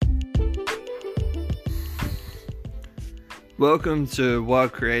Welcome to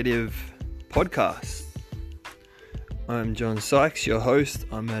Wild Creative Podcast. I'm John Sykes, your host.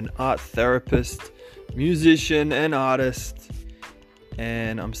 I'm an art therapist, musician, and artist,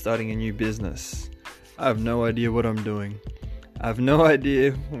 and I'm starting a new business. I have no idea what I'm doing. I have no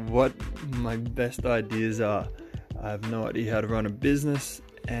idea what my best ideas are. I have no idea how to run a business,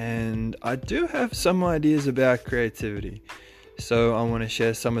 and I do have some ideas about creativity. So I want to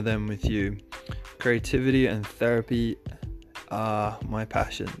share some of them with you. Creativity and therapy are my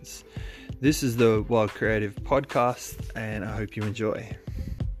passions. This is the Wild Creative Podcast, and I hope you enjoy.